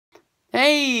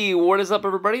Hey, what is up,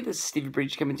 everybody? This is Stevie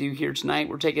Breach coming to you here tonight.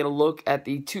 We're taking a look at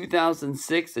the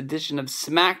 2006 edition of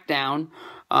SmackDown,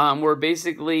 where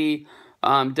basically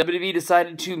WWE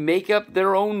decided to make up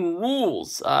their own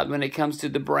rules when it comes to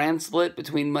the brand split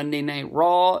between Monday Night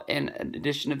Raw and an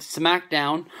edition of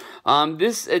SmackDown.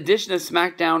 This edition of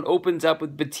SmackDown opens up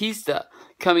with Batista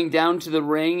coming down to the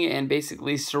ring and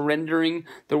basically surrendering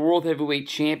the World Heavyweight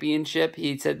Championship.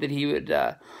 He said that he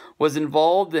was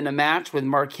involved in a match with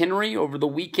Mark Henry over the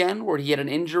weekend where he had an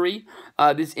injury.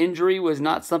 This injury was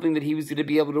not something that he was going to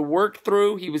be able to work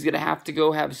through. He was going to have to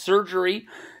go have surgery,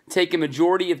 take a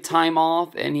majority of time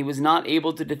off, and he was not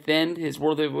able to defend his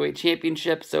World Heavyweight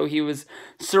Championship, so he was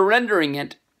surrendering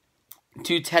it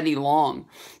to Teddy Long.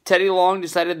 Teddy Long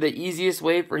decided the easiest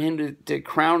way for him to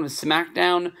crown a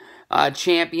SmackDown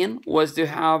champion was to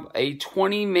have a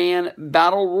 20-man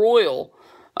battle royal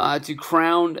to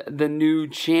crown the new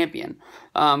champion.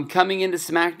 Coming into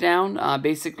SmackDown,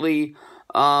 basically,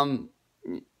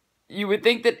 you would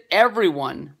think that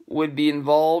everyone would be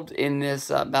involved in this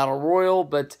battle royal,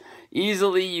 but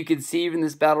easily you could see even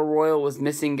this battle royal was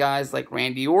missing guys like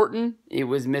Randy Orton. It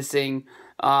was missing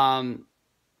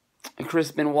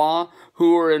Chris Benoit,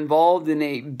 who were involved in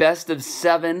a best of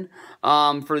 7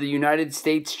 for the United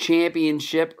States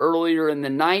Championship earlier in the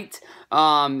night.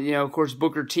 Of course,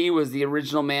 Booker T was the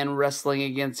original man wrestling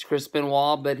against Chris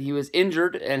Benoit, but he was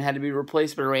injured and had to be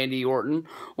replaced by Randy Orton.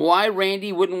 Why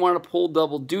Randy wouldn't want to pull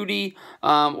double duty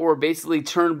or basically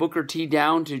turn Booker T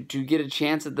down to get a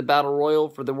chance at the Battle Royal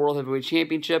for the World Heavyweight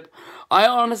Championship, I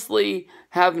honestly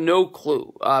have no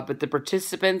clue. But the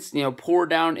participants, pour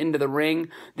down into the ring.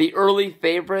 The early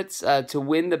favorites to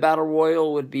win the Battle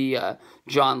Royal would be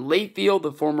John Layfield,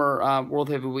 the former World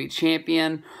Heavyweight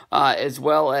Champion, as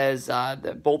well as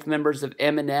both members of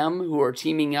M&M, who are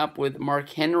teaming up with Mark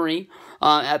Henry.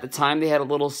 At the time, they had a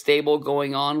little stable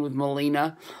going on with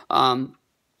Melina.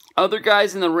 Other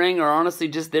guys in the ring are honestly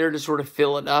just there to sort of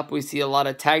fill it up. We see a lot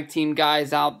of tag team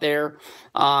guys out there.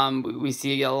 We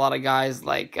see a lot of guys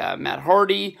like Matt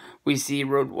Hardy. We see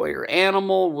Road Warrior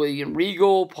Animal, William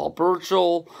Regal, Paul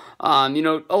Burchill. A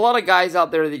lot of guys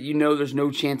out there that there's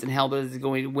no chance in hell that is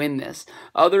going to win this.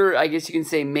 Other, I guess you can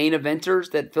say, main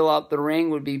eventers that fill out the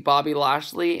ring would be Bobby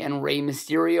Lashley and Rey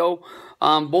Mysterio.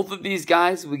 Both of these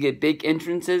guys would get big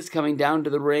entrances coming down to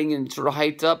the ring and sort of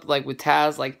hyped up, like with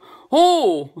Taz, like,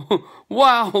 oh,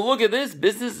 wow, look at this.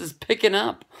 Business is picking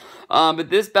up. But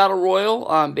this Battle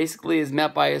Royal basically is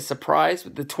met by a surprise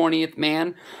with the 20th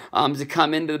man to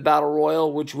come into the Battle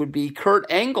Royal, which would be Kurt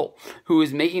Angle, who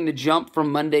is making the jump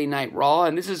from Monday Night Raw.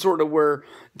 And this is sort of where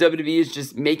WWE is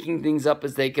just making things up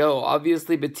as they go.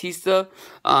 Obviously, Batista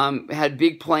had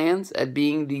big plans at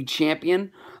being the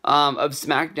champion of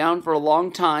SmackDown for a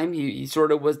long time. He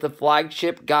sort of was the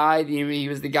flagship guy. He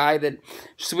was the guy that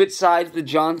switched sides with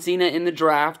John Cena in the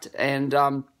draft. And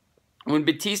when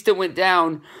Batista went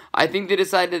down, I think they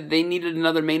decided they needed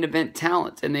another main event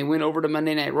talent, and they went over to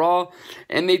Monday Night Raw,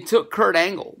 and they took Kurt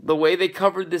Angle. The way they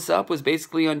covered this up was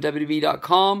basically on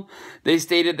WWE.com. They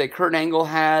stated that Kurt Angle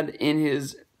had in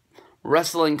his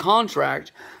wrestling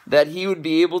contract that he would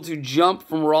be able to jump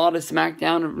from Raw to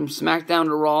SmackDown and from SmackDown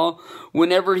to Raw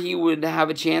whenever he would have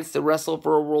a chance to wrestle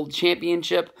for a world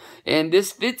championship, and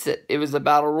this fits it. It was a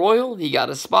battle royal. He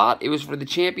got a spot. It was for the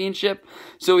championship,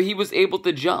 so he was able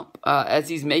to jump. As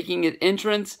he's making his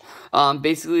entrance,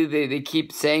 basically they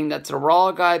keep saying that's a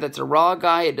Raw guy, that's a Raw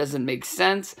guy. It doesn't make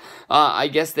sense. I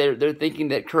guess they're thinking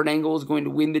that Kurt Angle is going to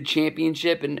win the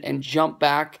championship and jump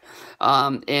back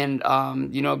and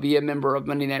be a member of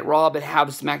Monday Night Raw, but have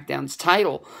SmackDown's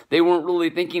title. They weren't really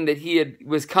thinking that he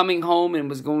was coming home and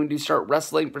was going to start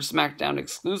wrestling for SmackDown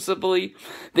exclusively.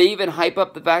 They even hype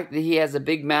up the fact that he has a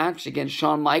big match against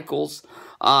Shawn Michaels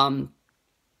on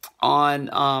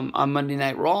Monday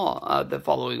Night Raw the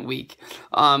following week.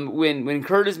 When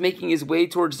Kurt is making his way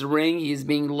towards the ring, he is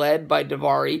being led by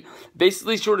Daivari,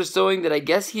 basically sort of showing that I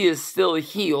guess he is still a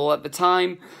heel. At the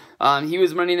time, he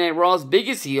was Monday Night Raw's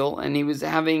biggest heel, and he was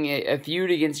having a feud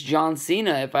against John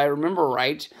Cena, if I remember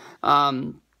right.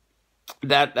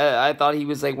 I thought he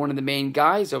was like one of the main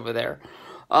guys over there.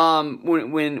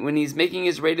 When he's making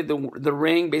his way to the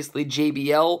ring, basically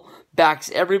JBL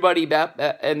backs everybody back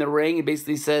in the ring and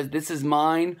basically says, "This is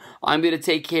mine. I'm going to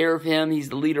take care of him. He's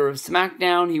the leader of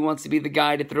SmackDown. He wants to be the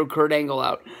guy to throw Kurt Angle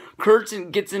out." Kurt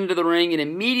gets into the ring and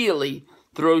immediately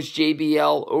throws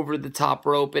JBL over the top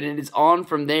rope, and it is on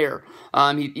from there.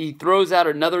 He throws out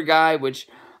another guy, which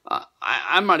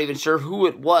I'm not even sure who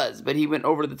it was, but he went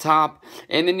over the top,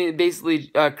 and then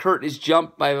basically Kurt is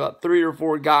jumped by about 3 or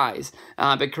 4 guys,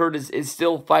 but Kurt is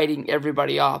still fighting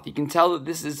everybody off. You can tell that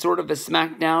this is sort of a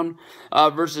SmackDown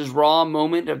versus Raw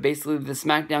moment of basically the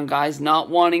SmackDown guys not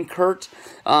wanting Kurt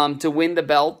to win the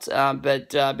belt,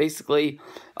 but basically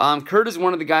Kurt is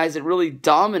one of the guys that really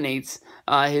dominates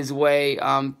his way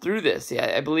through this.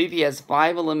 Yeah, I believe he has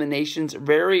 5 eliminations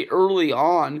very early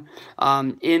on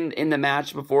in the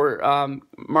match before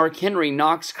Mark Henry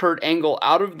knocks Kurt Angle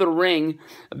out of the ring,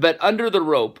 but under the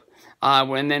rope.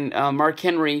 And then Mark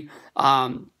Henry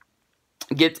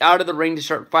gets out of the ring to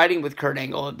start fighting with Kurt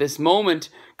Angle. At this moment,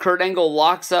 Kurt Angle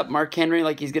locks up Mark Henry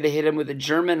like he's going to hit him with a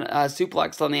German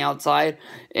suplex on the outside,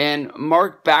 and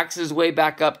Mark backs his way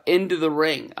back up into the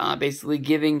ring, basically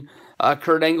giving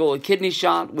Kurt Angle a kidney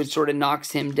shot, which sort of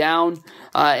knocks him down,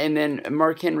 and then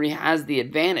Mark Henry has the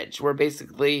advantage, where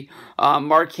basically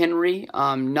Mark Henry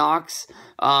knocks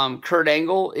Kurt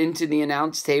Angle into the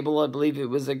announce table. I believe it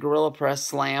was a Gorilla Press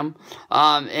Slam,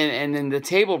 and then the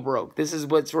table broke. This is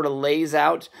what sort of lays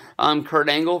out Kurt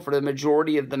Angle for the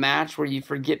majority of the match, where you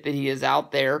forget that he is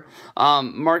out there.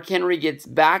 Mark Henry gets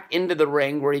back into the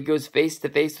ring, where he goes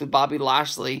face-to-face with Bobby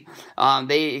Lashley.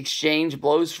 They exchange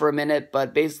blows for a minute,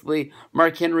 but basically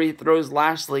Mark Henry throws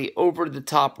Lashley over the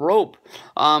top rope.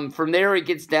 From there, it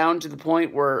gets down to the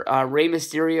point where Rey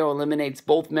Mysterio eliminates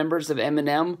both members of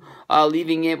M&M,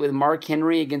 leaving it with Mark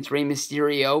Henry against Rey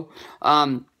Mysterio.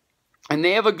 And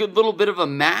they have a good little bit of a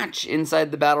match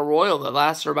inside the Battle Royal that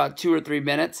lasts for about 2 or 3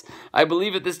 minutes. I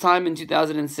believe at this time in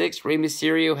 2006, Rey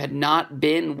Mysterio had not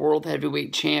been World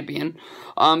Heavyweight Champion.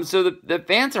 So the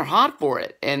fans are hot for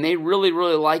it, and they really,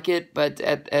 really like it. But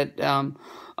at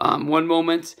one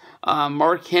moment,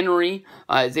 Mark Henry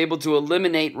is able to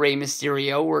eliminate Rey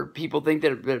Mysterio, where people think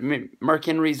that Mark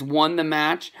Henry's won the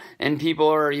match, and people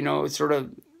are, sort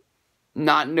of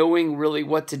not knowing really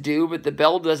what to do, but the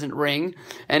bell doesn't ring.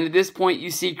 And at this point, you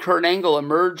see Kurt Angle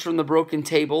emerge from the broken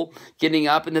table, getting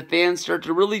up, and the fans start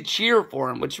to really cheer for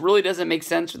him, which really doesn't make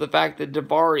sense for the fact that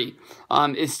Daivari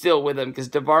is still with him, because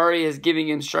Daivari is giving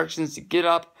instructions to get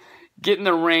up, get in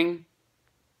the ring,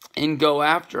 and go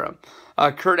after him.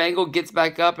 Kurt Angle gets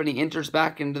back up and he enters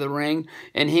back into the ring,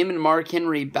 and him and Mark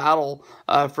Henry battle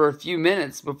for a few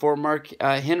minutes before Mark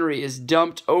Henry is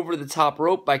dumped over the top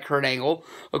rope by Kurt Angle.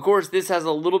 Of course, this has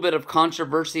a little bit of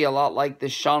controversy, a lot like the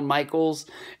Shawn Michaels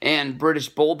and British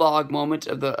Bulldog moment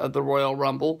of the Royal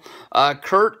Rumble.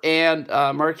 Kurt and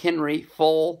Mark Henry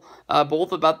fall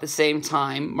both about the same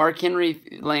time. Mark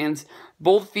Henry lands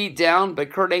both feet down,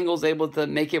 but Kurt Angle's able to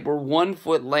make it where one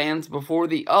foot lands before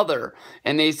the other.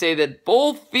 And they say that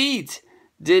both feet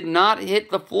did not hit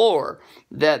the floor.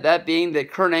 That being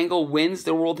that Kurt Angle wins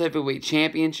the World Heavyweight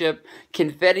Championship.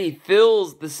 Confetti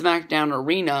fills the SmackDown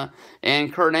arena,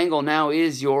 and Kurt Angle now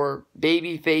is your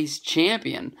babyface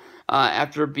champion.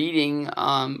 After beating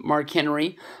Mark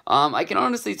Henry. I can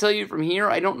honestly tell you from here,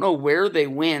 I don't know where they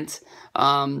went.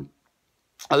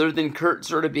 Other than Kurt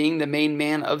sort of being the main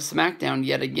man of SmackDown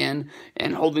yet again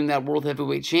and holding that World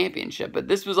Heavyweight Championship. But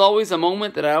this was always a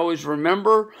moment that I always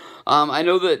remember. I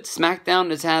know that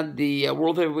SmackDown has had the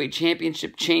World Heavyweight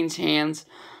Championship change hands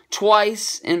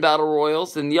twice in Battle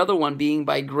Royals, and the other one being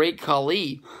by Great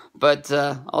Khali. But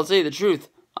I'll tell you the truth,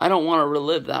 I don't want to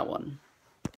relive that one.